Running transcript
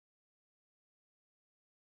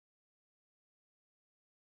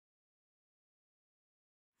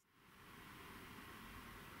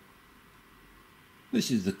This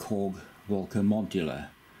is the KORG VOLCA Modular,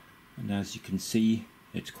 and as you can see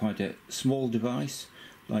it's quite a small device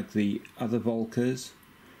like the other Volcas,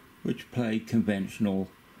 which play conventional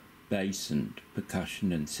bass and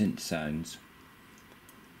percussion and synth sounds.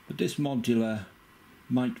 But this modular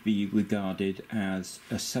might be regarded as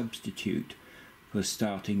a substitute for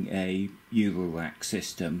starting a Eurorack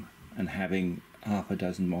system and having half a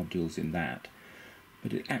dozen modules in that.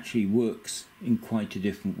 But it actually works in quite a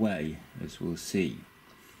different way, as we'll see.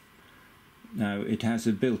 Now, it has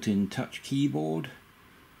a built-in touch keyboard,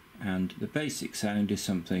 and the basic sound is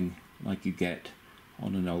something like you get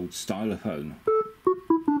on an old stylophone.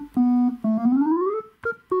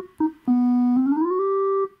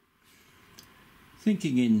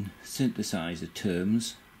 Thinking in synthesizer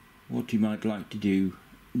terms, what you might like to do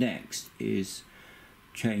next is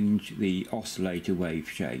change the oscillator wave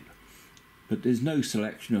shape. But there's no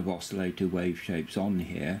selection of oscillator wave shapes on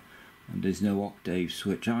here, and there's no octave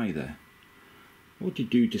switch either. What you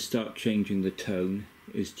do to start changing the tone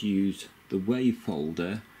is to use the wave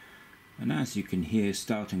folder, and as you can hear,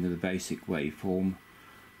 starting with the basic waveform,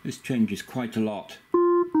 this changes quite a lot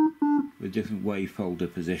with different wave folder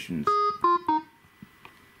positions.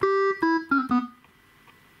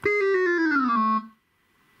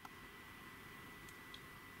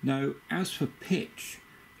 Now, as for pitch,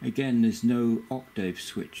 again, there's no octave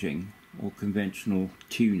switching or conventional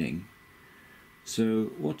tuning.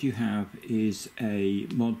 So what you have is a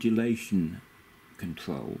modulation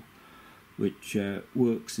control, which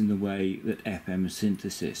works in the way that FM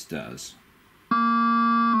synthesis does.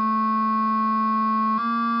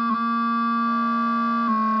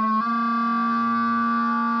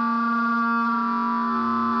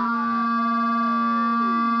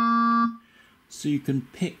 So you can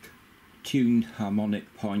pick tuned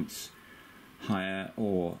harmonic points higher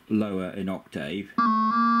or lower in octave.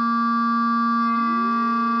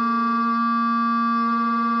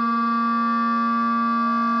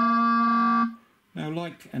 Now,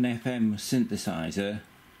 like an FM synthesizer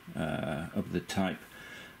of the type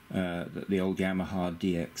that the old Yamaha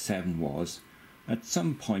DX7 was, at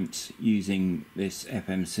some points using this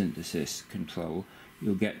FM synthesis control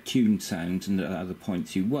you'll get tuned sounds, and at other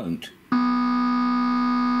points you won't.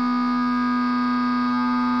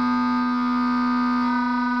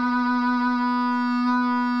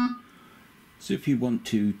 So if you want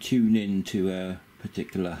to tune in to a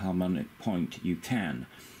particular harmonic point, you can,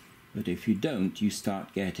 but if you don't, you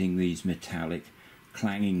start getting these metallic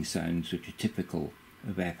clanging sounds which are typical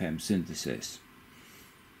of FM synthesis.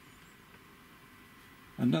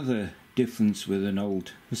 Another difference with an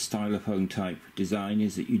old stylophone type design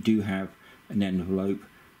is that you do have an envelope,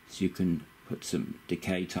 so you can put some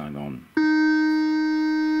decay time on.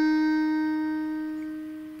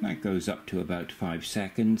 That goes up to about 5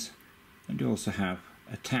 seconds. And you also have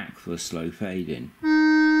a tack for a slow fade in.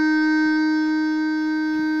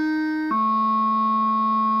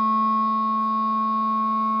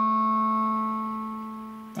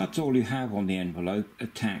 That's all you have on the envelope, a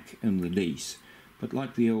tack and release. But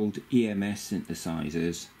like the old EMS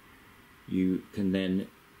synthesizers, you can then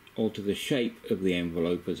alter the shape of the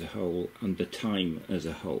envelope as a whole and the time as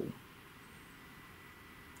a whole.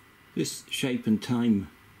 This shape and time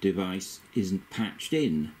device isn't patched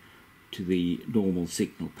in to the normal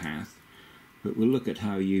signal path, but we'll look at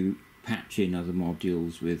how you patch in other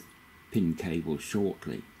modules with pin cables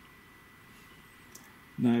shortly.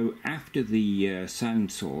 Now, after the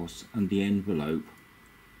sound source and the envelope,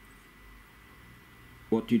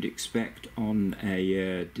 what you'd expect on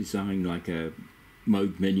a design like a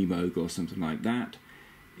Moog Mini Moog or something like that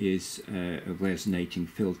is a resonating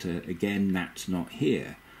filter. Again, that's not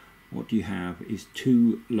here. What you have is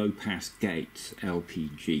two low-pass gates,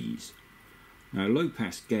 LPGs. Now,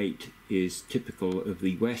 low-pass gate is typical of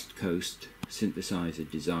the West Coast synthesizer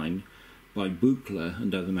design by Buchla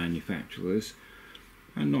and other manufacturers,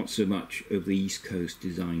 and not so much of the East Coast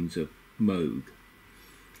designs of Moog.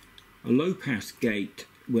 A low-pass gate,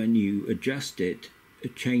 when you adjust it,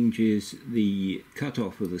 it changes the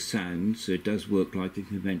cutoff of the sound, so it does work like a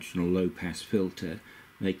conventional low-pass filter,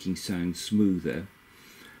 making sound smoother.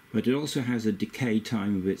 But it also has a decay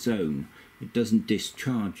time of its own. It doesn't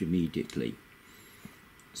discharge immediately.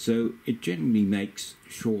 So it generally makes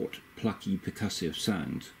short, plucky, percussive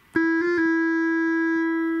sounds.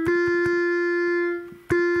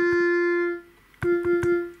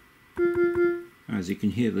 As you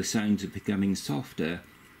can hear, the sounds are becoming softer,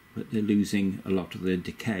 but they're losing a lot of their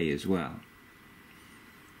decay as well.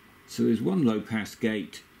 So there's one low-pass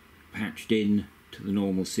gate patched in to the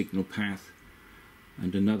normal signal path,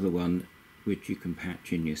 and another one which you can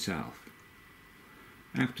patch in yourself.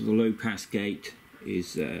 After the low-pass gate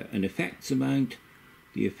is an effects amount.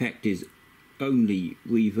 The effect is only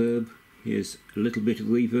reverb. Here's a little bit of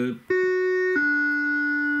reverb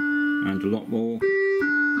and a lot more,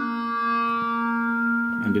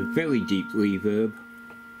 and a very deep reverb,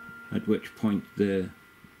 at which point the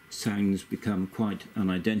sounds become quite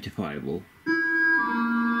unidentifiable.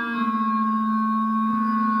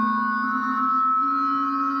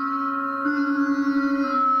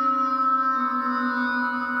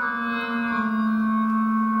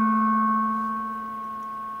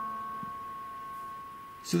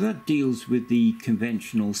 So that deals with the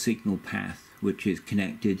conventional signal path, which is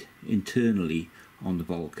connected internally on the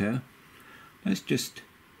Volca. Let's just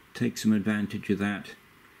take some advantage of that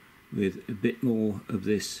with a bit more of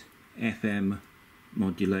this FM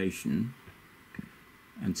modulation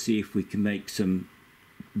and see if we can make some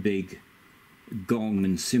big gong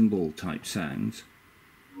and cymbal type sounds.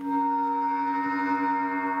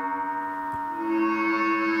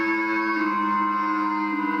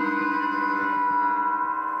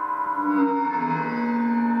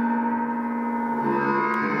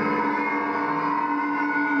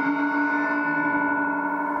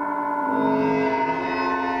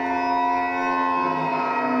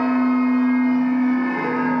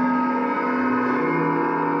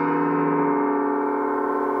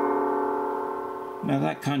 Now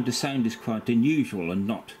that kind of sound is quite unusual and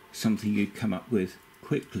not something you'd come up with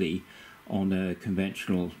quickly on a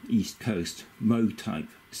conventional East Coast Moog type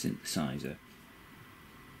synthesizer.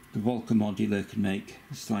 The Volca Modular can make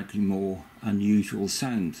slightly more unusual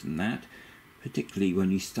sounds than that, particularly when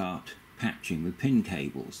you start patching with pin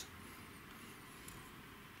cables.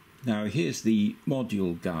 Now here's the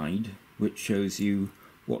module guide, which shows you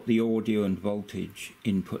what the audio and voltage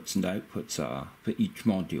inputs and outputs are for each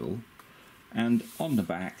module. And on the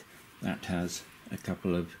back that has a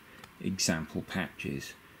couple of example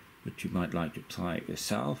patches which you might like to try it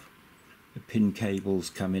yourself. The pin cables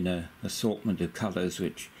come in an assortment of colours,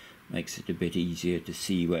 which makes it a bit easier to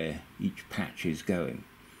see where each patch is going.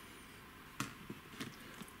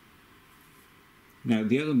 Now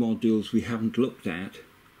the other modules we haven't looked at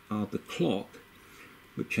are the clock,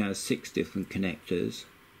 which has 6 different connectors,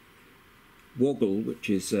 woggle, which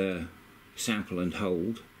is sample and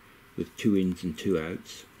hold with 2 ins and 2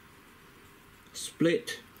 outs,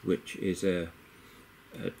 split, which is a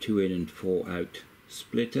 2 in and 4 out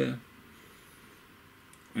splitter,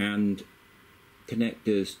 and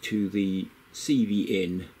connectors to the CV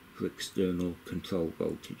in for external control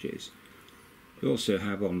voltages. We also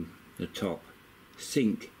have on the top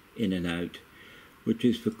sync in and out, which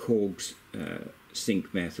is for KORG's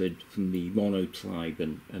sync method from the monotribe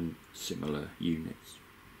and similar units.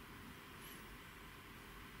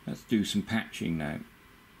 Let's do some patching now.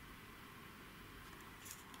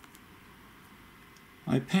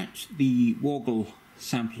 I patched the woggle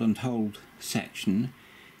sample and hold section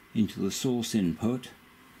into the source input,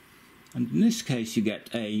 and in this case you get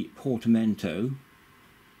a portamento,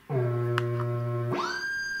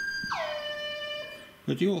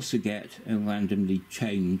 but you also get a randomly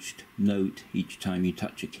changed note each time you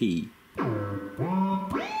touch a key.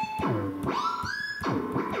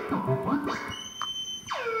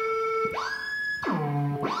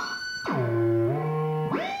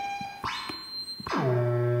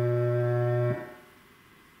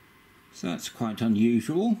 So that's quite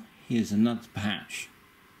unusual. Here's another patch.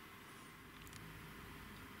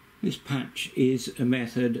 This patch is a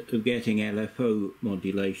method of getting LFO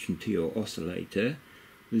modulation to your oscillator.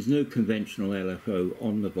 There's no conventional LFO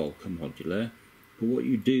on the Volca Modular, but what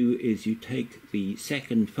you do is you take the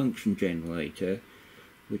second function generator,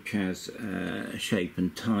 which has shape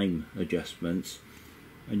and time adjustments,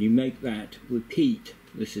 and you make that repeat.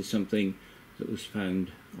 This is something that was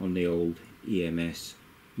found on the old EMS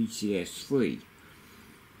VCS3.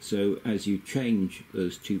 So as you change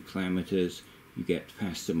those 2 parameters, you get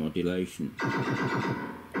faster modulation.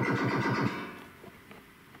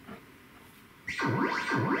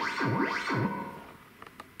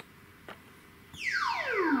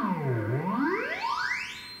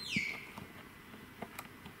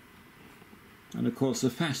 And of course the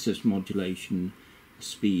fastest modulation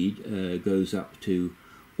speed goes up to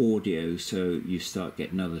audio, so you start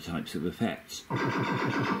getting other types of effects.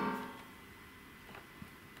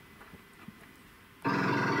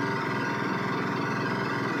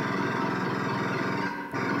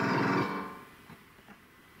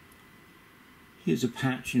 Here's a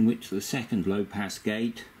patch in which the second low pass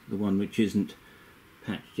gate, the one which isn't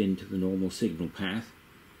patched into the normal signal path,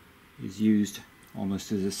 is used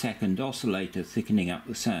almost as a second oscillator, thickening up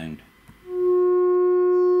the sound.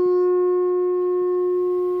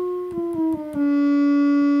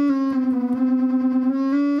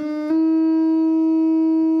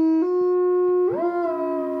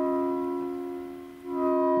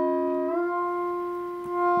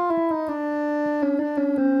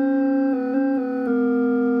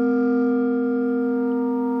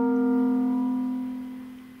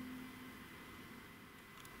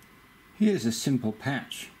 Here's a simple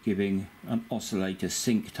patch giving an oscillator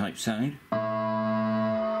sync type sound.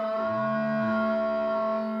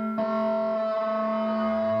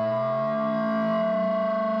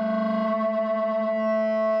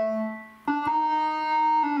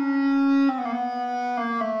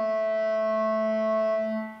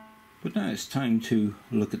 But now it's time to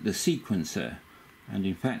look at the sequencer, and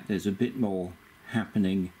in fact there's a bit more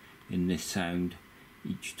happening in this sound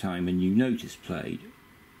each time a new note is played.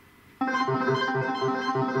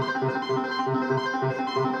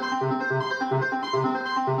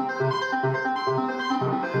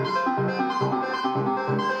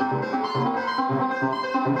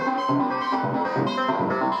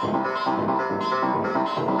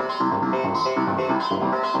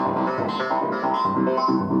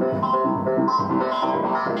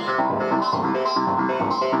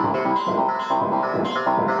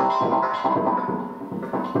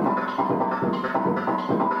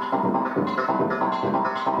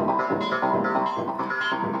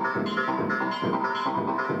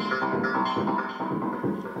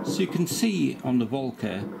 So you can see on the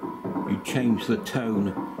Volca you change the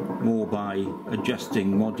tone more by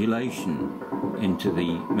adjusting modulation into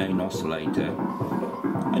the main oscillator,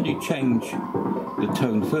 and you change the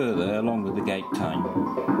tone further along with the gate time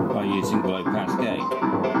by using the low pass gate.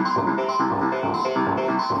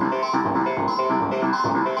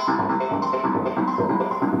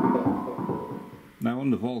 Now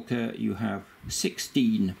on the Volca you have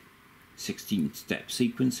 16 step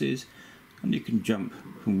sequences, and you can jump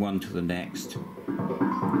from one to the next using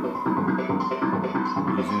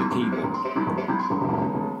the keyboard.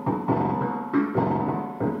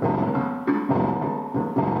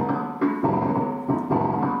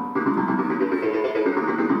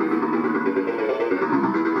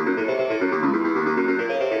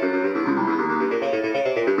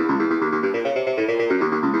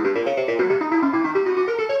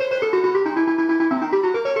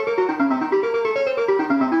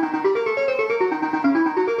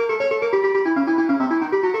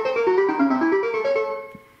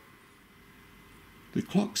 The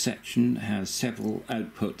clock section has several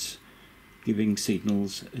outputs giving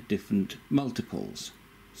signals at different multiples,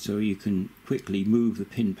 so you can quickly move the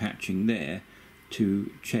pin patching there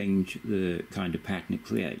to change the kind of pattern it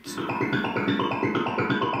creates.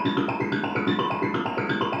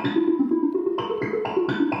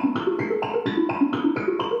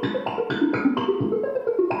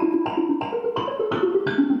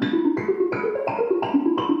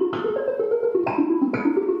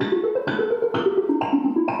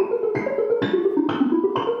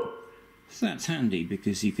 So that's handy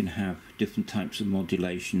because you can have different types of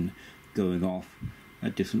modulation going off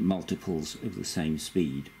at different multiples of the same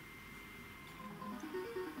speed.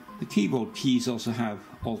 The keyboard keys also have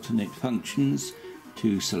alternate functions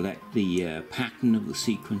to select the pattern of the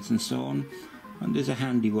sequence and so on, and there's a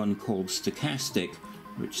handy one called stochastic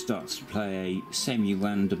which starts to play a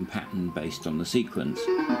semi-random pattern based on the sequence.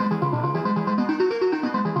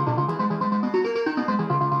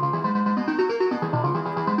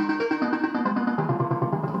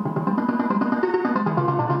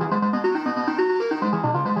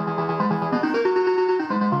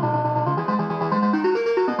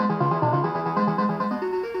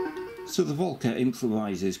 So the Volca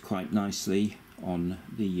improvises quite nicely on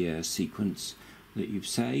the sequence that you've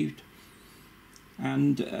saved,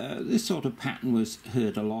 and this sort of pattern was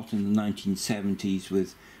heard a lot in the 1970s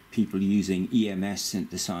with people using EMS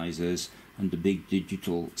synthesizers and the big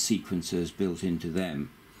digital sequencers built into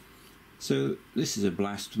them. So this is a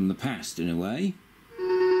blast from the past in a way.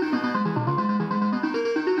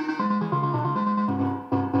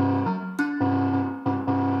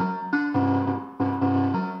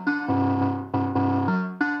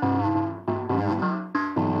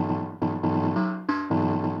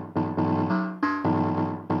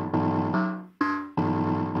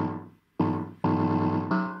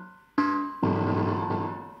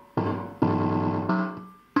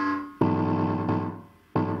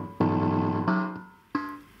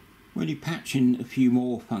 When you patch in a few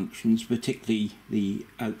more functions, particularly the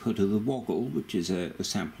output of the woggle, which is a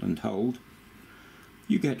sample and hold,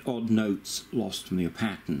 you get odd notes lost from your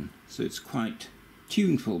pattern, so it's quite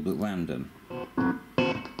tuneful but random.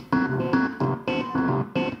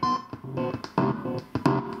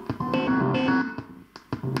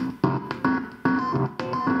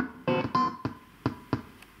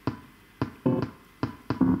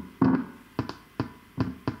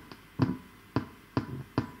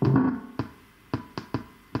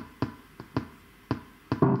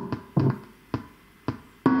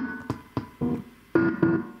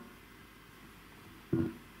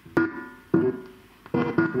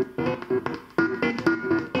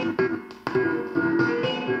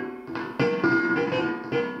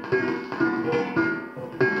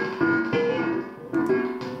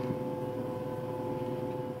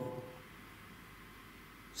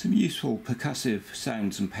 useful percussive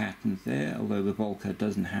sounds and patterns there, although the Volca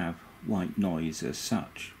doesn't have white noise as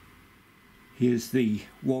such. Here's the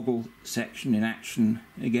wobble section in action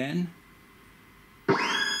again.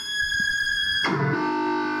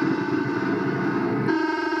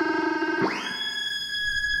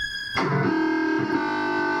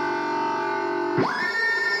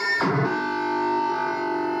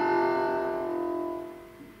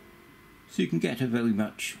 So you can get a very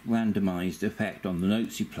much randomized effect on the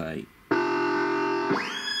notes you play.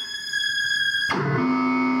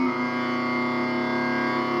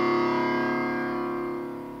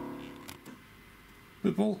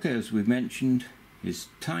 The Volca, as we've mentioned, is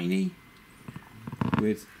tiny,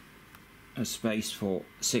 with a space for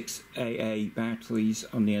 6 AA batteries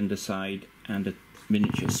on the underside and a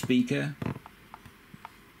miniature speaker.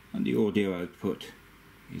 And the audio output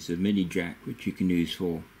is a mini jack which you can use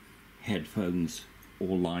for headphones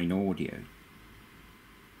or line audio.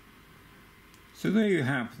 So there you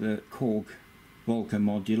have the KORG VOLCA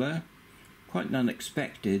Modular, quite an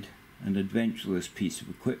unexpected and adventurous piece of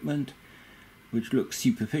equipment which looks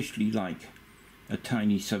superficially like a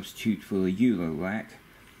tiny substitute for a Euro rack,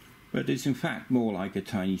 but is in fact more like a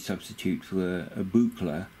tiny substitute for a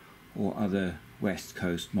Buchla or other West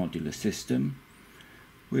Coast modular system,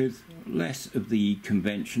 with less of the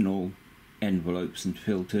conventional envelopes and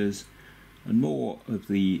filters and more of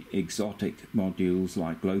the exotic modules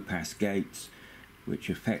like low-pass gates which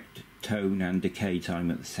affect tone and decay time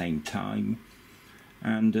at the same time,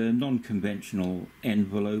 and a non-conventional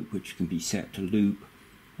envelope which can be set to loop,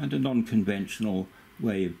 and a non-conventional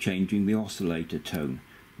way of changing the oscillator tone,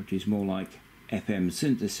 which is more like FM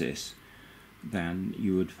synthesis than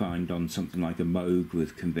you would find on something like a Moog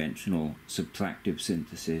with conventional subtractive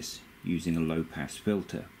synthesis using a low-pass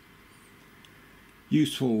filter.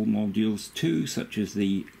 Useful modules too, such as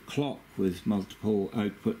the clock with multiple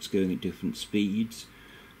outputs going at different speeds,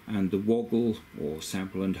 and the woggle or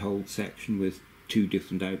sample and hold section with 2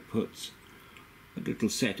 different outputs, a little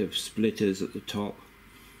set of splitters at the top,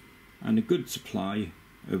 and a good supply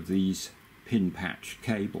of these pin patch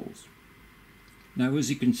cables. Now, as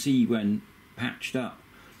you can see, when patched up,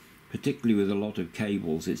 particularly with a lot of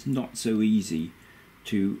cables, it's not so easy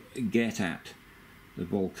to get at the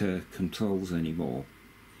Volca controls anymore,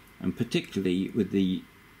 and particularly with the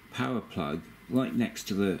power plug right next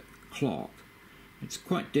to the clock, it's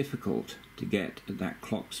quite difficult to get at that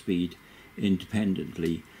clock speed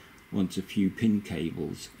independently once a few pin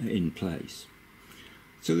cables are in place.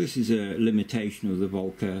 So this is a limitation of the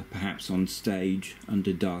Volca, perhaps on stage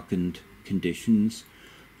under darkened conditions.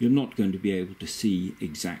 You're not going to be able to see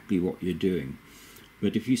exactly what you're doing,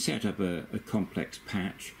 but if you set up a complex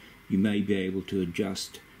patch, you may be able to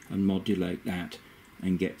adjust and modulate that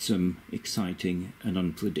and get some exciting and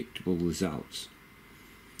unpredictable results.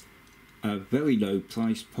 A very low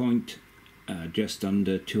price point, just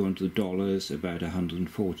under $200, about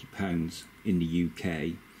 £140 in the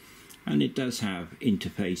UK, and it does have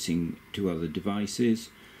interfacing to other devices,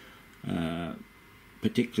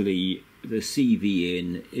 particularly the CV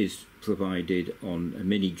in is provided on a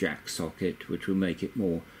mini jack socket, which will make it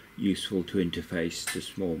more useful to interface to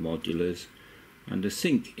small modulars, and a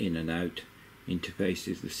sync in and out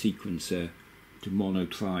interfaces the sequencer to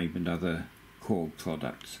monotribe and other KORG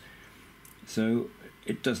products. So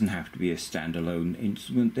it doesn't have to be a standalone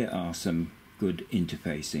instrument. There are some good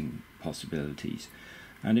interfacing possibilities,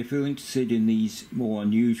 and if you're interested in these more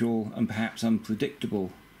unusual and perhaps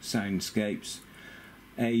unpredictable soundscapes,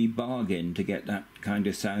 a bargain to get that kind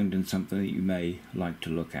of sound and something that you may like to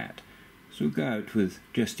look at. So we'll go out with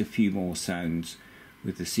just a few more sounds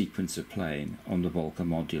with the sequencer playing on the Volca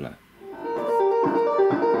Modular.